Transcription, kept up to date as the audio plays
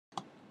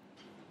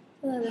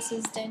Hello, this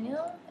is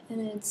Danielle,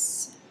 and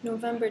it's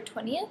November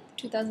 20th,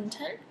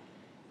 2010.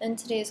 In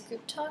today's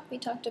group talk, we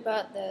talked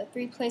about the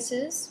 3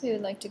 places we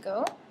would like to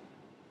go,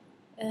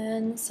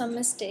 and some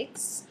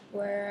mistakes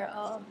were,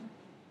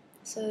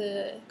 so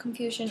the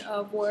confusion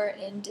of were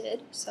and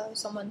did. So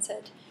someone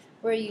said,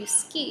 where you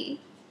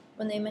ski,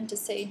 when they meant to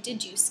say,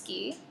 did you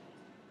ski?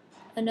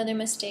 Another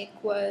mistake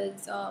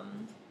was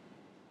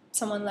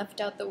someone left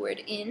out the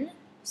word in,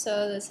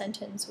 so the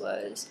sentence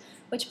was,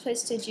 which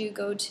place did you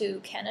go to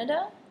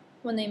Canada?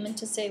 When they meant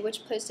to say,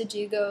 which place did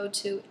you go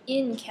to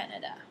in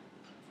Canada?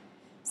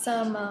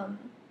 Some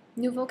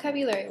new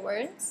vocabulary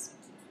words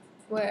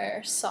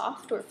were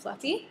soft or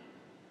fluffy,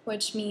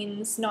 which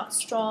means not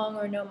strong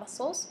or no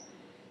muscles.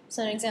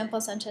 So an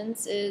example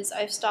sentence is,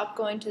 I've stopped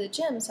going to the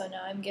gym, so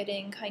now I'm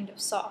getting kind of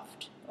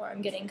soft, or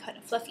I'm getting kind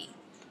of fluffy.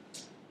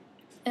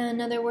 And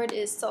another word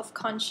is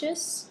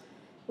self-conscious,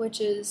 which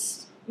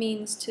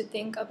means to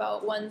think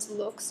about one's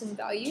looks and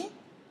value.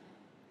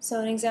 So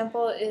an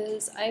example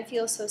is, I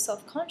feel so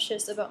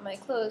self-conscious about my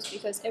clothes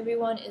because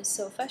everyone is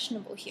so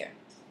fashionable here.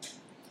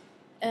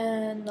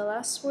 And the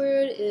last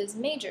word is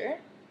major,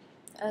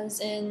 as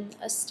in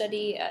a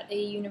study at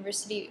a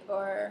university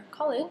or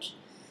college.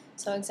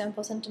 So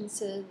example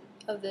sentences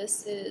of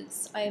this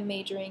is, I am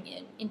majoring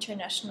in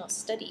international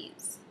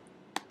studies.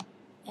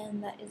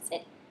 And that is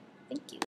it. Thank you.